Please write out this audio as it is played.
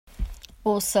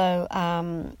Also,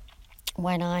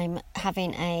 when I'm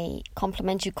having a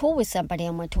complimentary call with somebody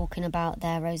and we're talking about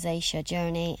their rosacea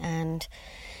journey, and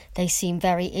they seem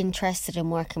very interested in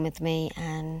working with me,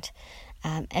 and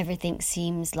everything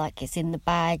seems like it's in the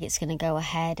bag, it's going to go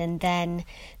ahead, and then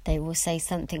they will say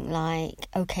something like,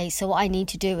 okay, so what I need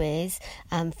to do is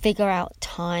figure out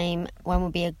time, when will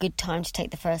be a good time to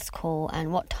take the first call,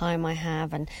 and what time I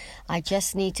have, and I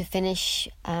just need to finish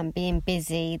being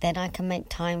busy, then I can make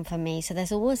time for me. So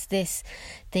there's always this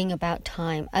thing about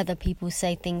time. Other people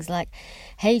say things like,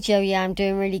 hey Joe, yeah, I'm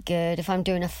doing really good, if I'm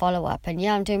doing a follow-up, and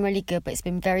yeah, I'm doing really good, but it's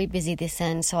been very busy this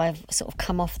end, so I've sort of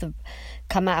come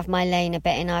out of my lane a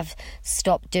bit, and I've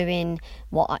stopped doing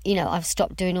I've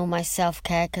stopped doing all my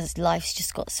self-care because life's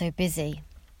just got so busy.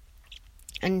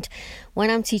 And when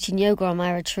I'm teaching yoga on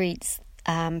my retreats,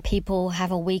 people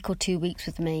have a week or 2 weeks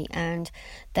with me, and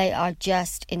they are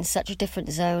just in such a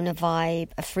different zone, a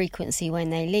vibe, a frequency when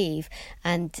they leave.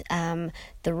 And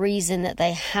the reason that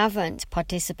they haven't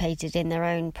participated in their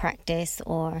own practice,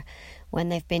 or when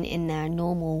they've been in their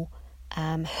normal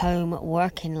home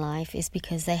working life, is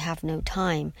because they have no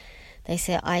time. They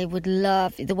say, I would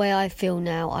love, the way I feel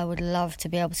now, I would love to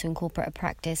be able to incorporate a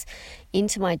practice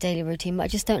into my daily routine, but I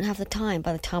just don't have the time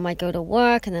by the time I go to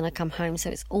work and then I come home. So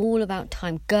it's all about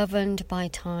time, governed by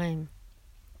time.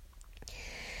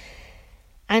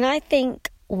 And I think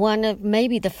one of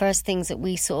maybe the first things that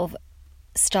we sort of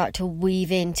start to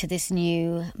weave into this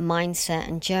new mindset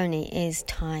and journey is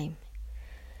time.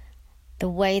 The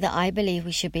way that I believe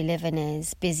we should be living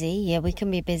is busy. Yeah, we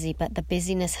can be busy, but the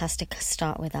busyness has to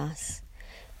start with us.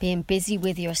 Being busy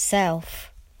with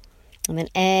yourself, and then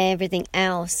everything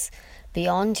else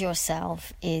beyond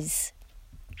yourself is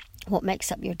what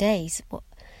makes up your days.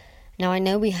 Now, I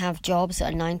know we have jobs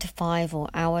that are 9 to 5, or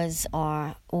hours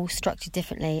are all structured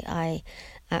differently. I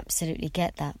absolutely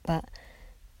get that, but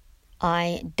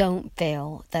I don't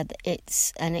feel that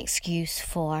it's an excuse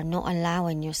for not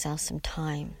allowing yourself some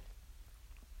time.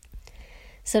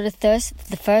 So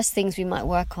the first things we might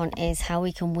work on is how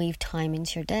we can weave time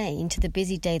into your day, into the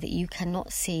busy day that you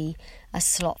cannot see a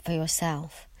slot for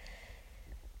yourself.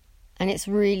 And it's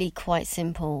really quite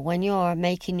simple. When you're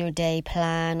making your day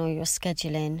plan or you're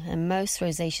scheduling, and most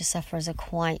rosacea sufferers are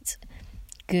quite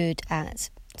good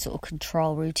at sort of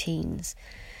control routines,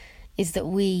 is that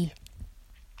we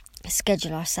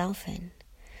schedule ourselves in.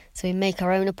 So we make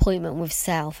our own appointment with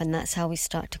self, and that's how we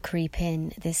start to creep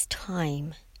in this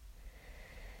time.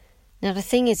 Now, the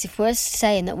thing is, if we're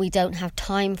saying that we don't have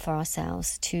time for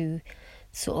ourselves to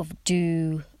sort of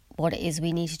do what it is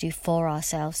we need to do for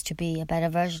ourselves, to be a better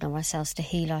version of ourselves, to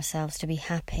heal ourselves, to be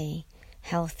happy,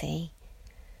 healthy,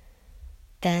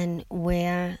 then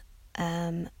we're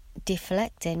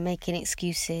deflecting, making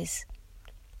excuses.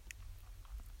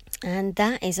 And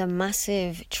that is a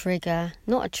massive trigger,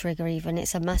 not a trigger even,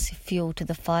 it's a massive fuel to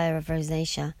the fire of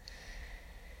rosacea.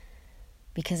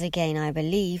 Because again, I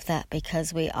believe that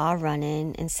because we are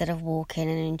running instead of walking,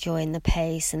 and enjoying the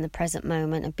pace and the present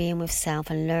moment of being with self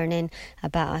and learning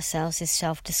about ourselves is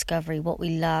self-discovery, what we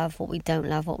love, what we don't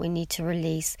love, what we need to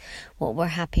release, what we're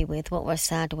happy with, what we're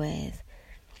sad with,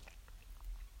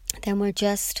 then we're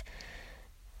just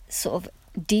sort of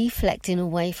deflecting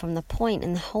away from the point,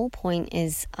 and the whole point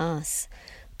is us.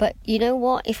 But you know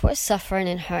what? If we're suffering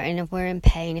and hurting, if we're in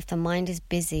pain, if the mind is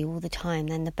busy all the time,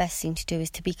 then the best thing to do is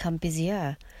to become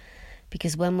busier.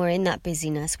 Because when we're in that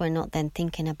busyness, we're not then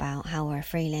thinking about how we're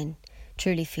feeling,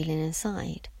 truly feeling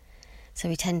inside. So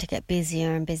we tend to get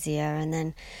busier and busier, and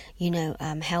then,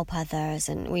 help others.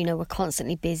 And, we're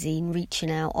constantly busy, reaching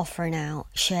out, offering out,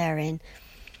 sharing.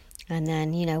 And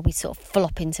then, we sort of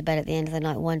flop into bed at the end of the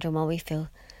night wondering why we feel,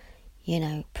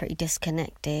 pretty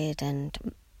disconnected and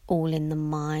all in the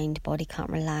mind, body can't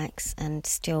relax, and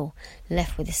still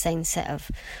left with the same set of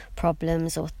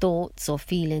problems or thoughts or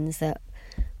feelings that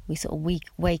we sort of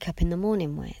wake up in the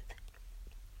morning with.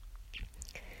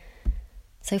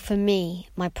 So for me,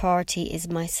 my priority is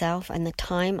myself and the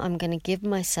time I'm going to give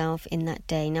myself in that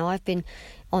day. Now, I've been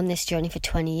on this journey for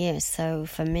 20 years, so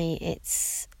for me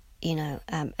it's,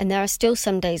 and there are still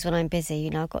some days when I'm busy.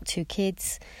 I've got 2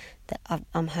 kids that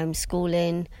I'm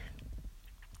homeschooling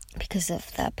because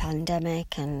of the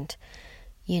pandemic, and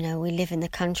we live in the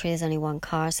country, there's only 1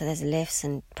 car, so there's lifts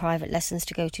and private lessons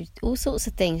to go to, all sorts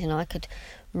of things. I could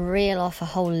reel off a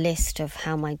whole list of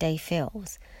how my day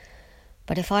feels,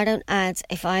 but if I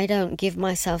don't give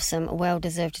myself some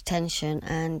well-deserved attention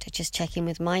and just check in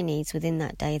with my needs within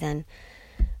that day, then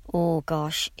oh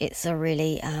gosh, it's a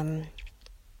really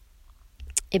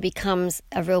it becomes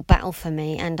a real battle for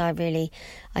me, and I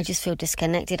just feel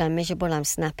disconnected, I'm miserable, I'm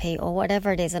snappy, or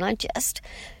whatever it is, and I just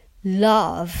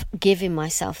love giving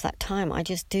myself that time. I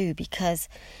just do, because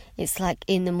it's like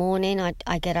in the morning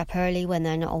I get up early when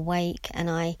they're not awake, and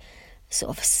I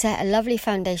sort of set a lovely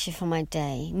foundation for my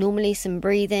day. Normally some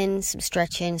breathing, some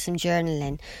stretching, some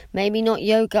journaling. Maybe not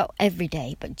yoga every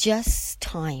day, but just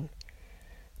time.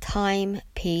 Time,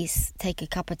 peace, take a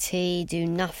cup of tea, do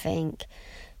nothing.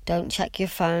 Don't check your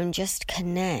phone, just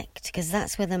connect, because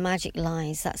that's where the magic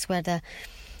lies. That's where the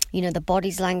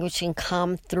body's language can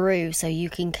come through, so you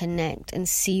can connect and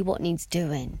see what needs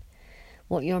doing,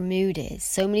 what your mood is.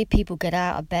 So many people get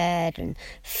out of bed and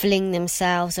fling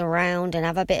themselves around and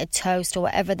have a bit of toast or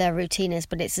whatever their routine is,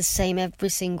 but it's the same every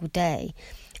single day.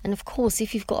 And of course,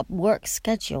 if you've got a work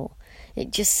schedule,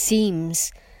 it just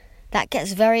seems that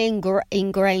gets very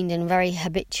ingrained and very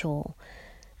habitual.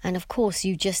 And of course,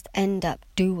 you just end up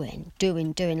doing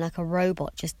like a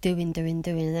robot, just doing, and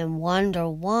then wonder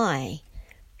why.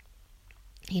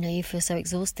 You feel so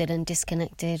exhausted and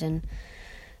disconnected and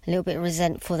a little bit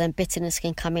resentful. Then bitterness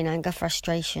can come in, anger,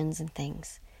 frustrations and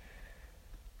things.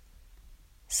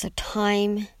 So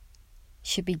time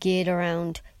should be geared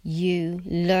around you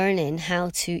learning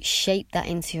how to shape that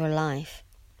into your life.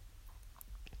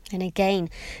 And again,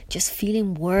 just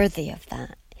feeling worthy of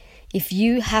that. If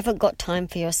you haven't got time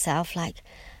for yourself, like,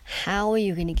 how are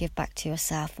you going to give back to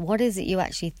yourself? What is it you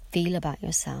actually feel about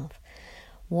yourself?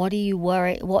 What are you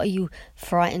worried? What are you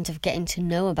frightened of getting to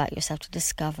know about yourself, to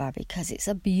discover? Because it's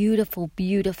a beautiful,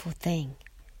 beautiful thing.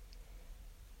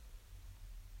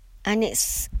 And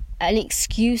it's an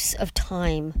excuse of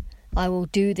time. I will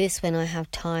do this when I have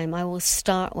time. I will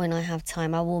start when I have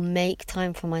time. I will make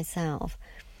time for myself.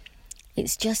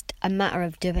 It's just a matter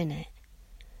of doing it.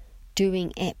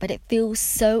 But it feels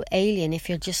so alien if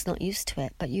you're just not used to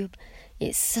it. But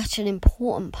it's such an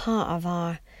important part of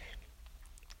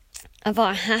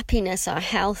our happiness, our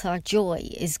health, our joy,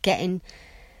 is getting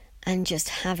and just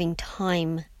having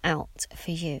time out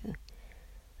for you.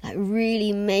 Like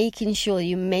really making sure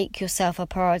you make yourself a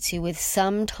priority with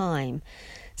some time,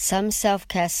 some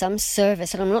self-care, some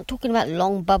service. And I'm not talking about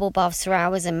long bubble baths for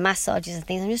hours and massages and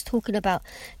things. I'm just talking about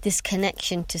this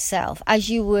connection to self.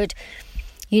 As you would,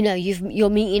 you're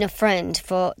meeting a friend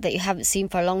that you haven't seen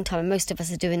for a long time, and most of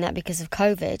us are doing that because of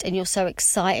COVID, and you're so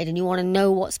excited and you want to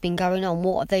know what's been going on,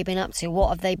 what have they been up to, what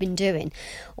have they been doing,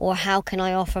 or how can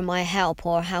I offer my help,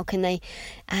 or how can they,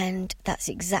 and that's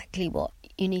exactly what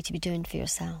you need to be doing for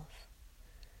yourself.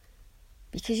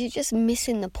 Because you're just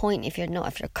missing the point if you're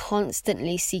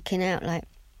constantly seeking out, like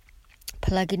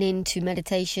plugging into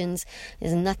meditations.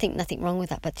 There's nothing wrong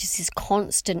with that, but just this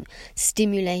constant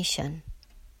stimulation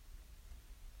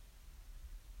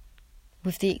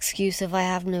with the excuse of I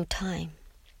have no time.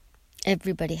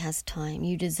 Everybody has time.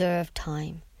 You deserve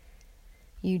time.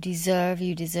 You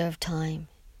deserve time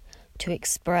to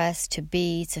express, to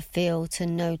be, to feel, to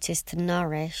notice, to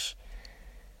nourish.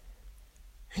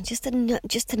 And just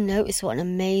to notice what an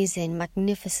amazing,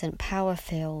 magnificent,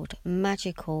 power-filled,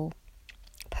 magical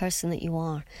person that you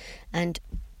are. And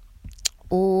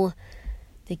all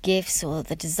the gifts or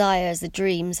the desires, the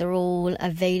dreams are all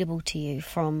available to you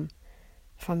from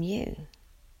you.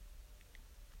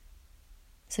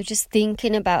 So just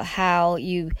thinking about how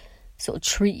you sort of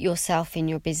treat yourself in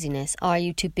your busyness. Are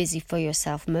you too busy for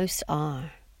yourself? Most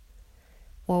are.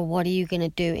 Or what are you going to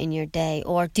do in your day?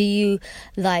 Or do you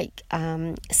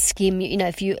skim,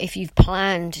 if you've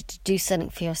planned to do something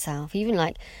for yourself, even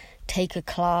like take a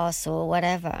class or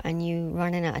whatever, and you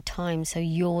running out of time, so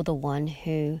you're the one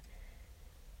who,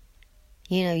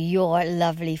 your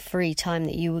lovely free time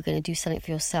that you were going to do something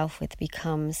for yourself with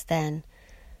becomes then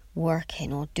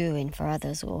working or doing for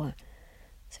others. So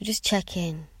just check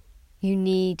in. You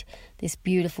need this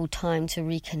beautiful time to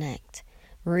reconnect,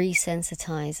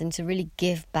 resensitize, and to really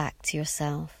give back to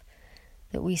yourself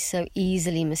that we so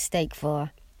easily mistake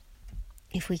for.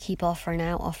 If we keep offering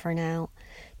out,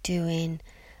 doing,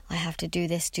 I have to do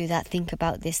this, do that, think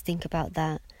about this, think about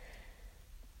that.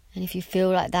 And if you feel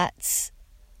like that's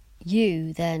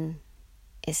you, then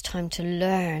it's time to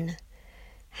learn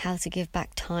how to give back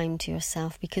time to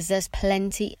yourself, because there's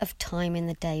plenty of time in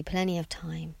the day, plenty of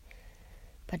time.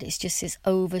 But it's just this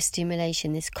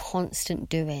overstimulation, this constant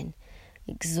doing,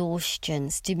 exhaustion,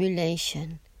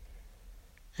 stimulation.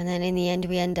 And then in the end,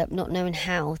 we end up not knowing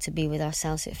how to be with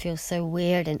ourselves. It feels so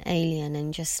weird and alien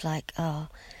and just like, oh.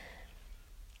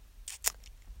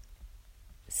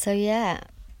 So yeah,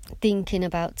 thinking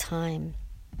about time.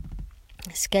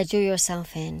 Schedule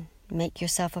yourself in. Make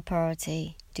yourself a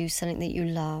priority. Do something that you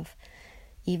love.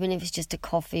 Even if it's just a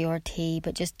coffee or a tea,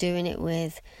 but just doing it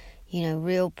with,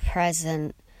 real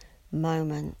present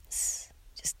moments.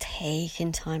 Just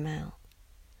taking time out.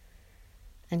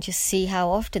 And just see how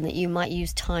often that you might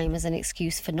use time as an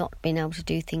excuse for not being able to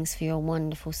do things for your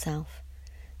wonderful self,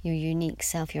 your unique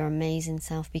self, your amazing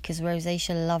self, because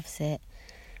rosacea loves it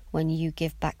when you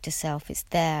give back to self. It's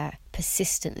there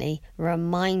persistently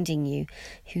reminding you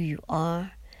who you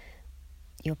are,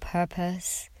 your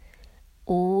purpose,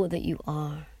 all that you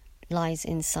are lies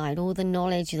inside, all the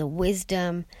knowledge, the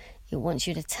wisdom, it wants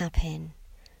you to tap in,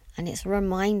 and it's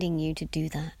reminding you to do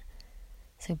that.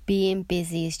 So being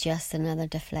busy is just another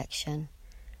deflection.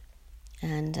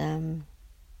 And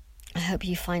I hope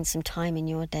you find some time in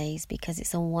your days, because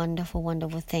it's a wonderful,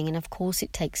 wonderful thing. And of course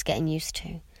it takes getting used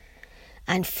to.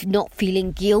 And not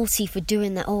feeling guilty for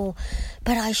doing that. Oh,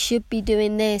 but I should be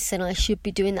doing this and I should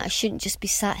be doing that. I shouldn't just be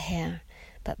sat here.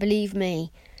 But believe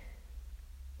me,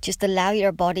 just allow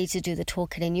your body to do the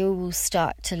talking and you will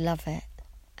start to love it.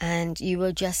 And you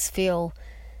will just feel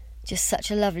just such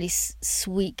a lovely,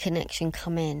 sweet connection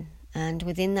come in. And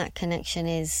within that connection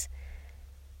is,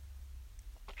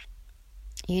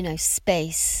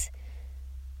 space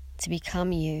to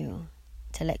become you,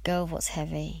 to let go of what's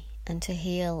heavy, and to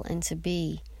heal, and to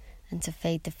be, and to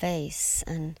fade the face,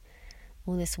 and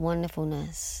all this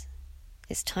wonderfulness.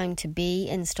 It's time to be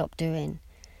and stop doing.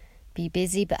 Be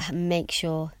busy, but make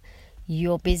sure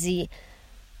you're busy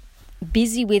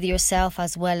with yourself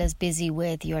as well as busy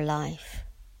with your life.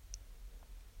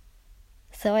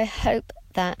 So I hope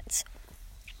that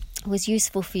was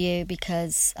useful for you,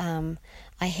 because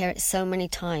I hear it so many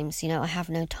times. I have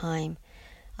no time.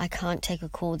 I can't take a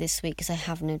call this week because I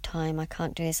have no time. I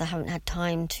can't do this. I haven't had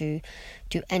time to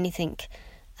do anything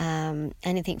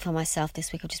for myself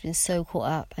this week. I've just been so caught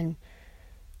up, and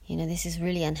this is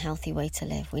really unhealthy way to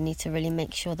live. We need to really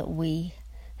make sure that we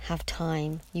have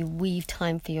time. You weave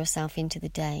time for yourself into the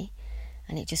day,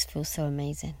 and it just feels so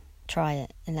amazing. Try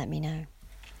it and let me know.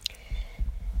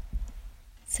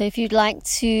 So if you're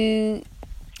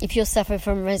suffering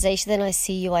from rosacea, then I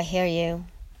see you, I hear you.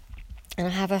 And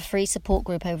I have a free support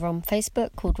group over on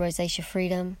Facebook called Rosacea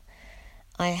Freedom.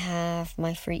 I have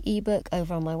my free ebook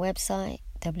over on my website,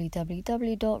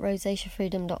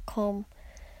 www.rosaceafreedom.com.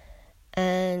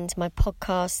 And my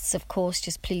podcasts, of course,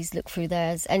 just please look through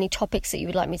there. Any topics that you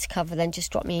would like me to cover, then just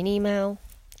drop me an email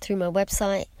through my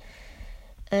website.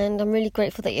 And I'm really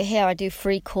grateful that you're here. I do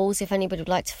free calls if anybody would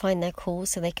like to find their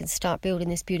calls, so they can start building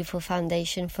this beautiful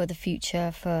foundation for the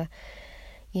future, for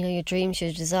your dreams,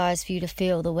 your desires, for you to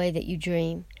feel the way that you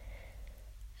dream.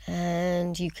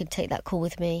 And you can take that call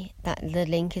with me. The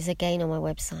link is again on my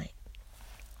website.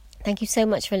 Thank you so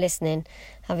much for listening.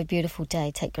 Have a beautiful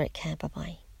day. Take great care.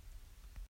 Bye-bye.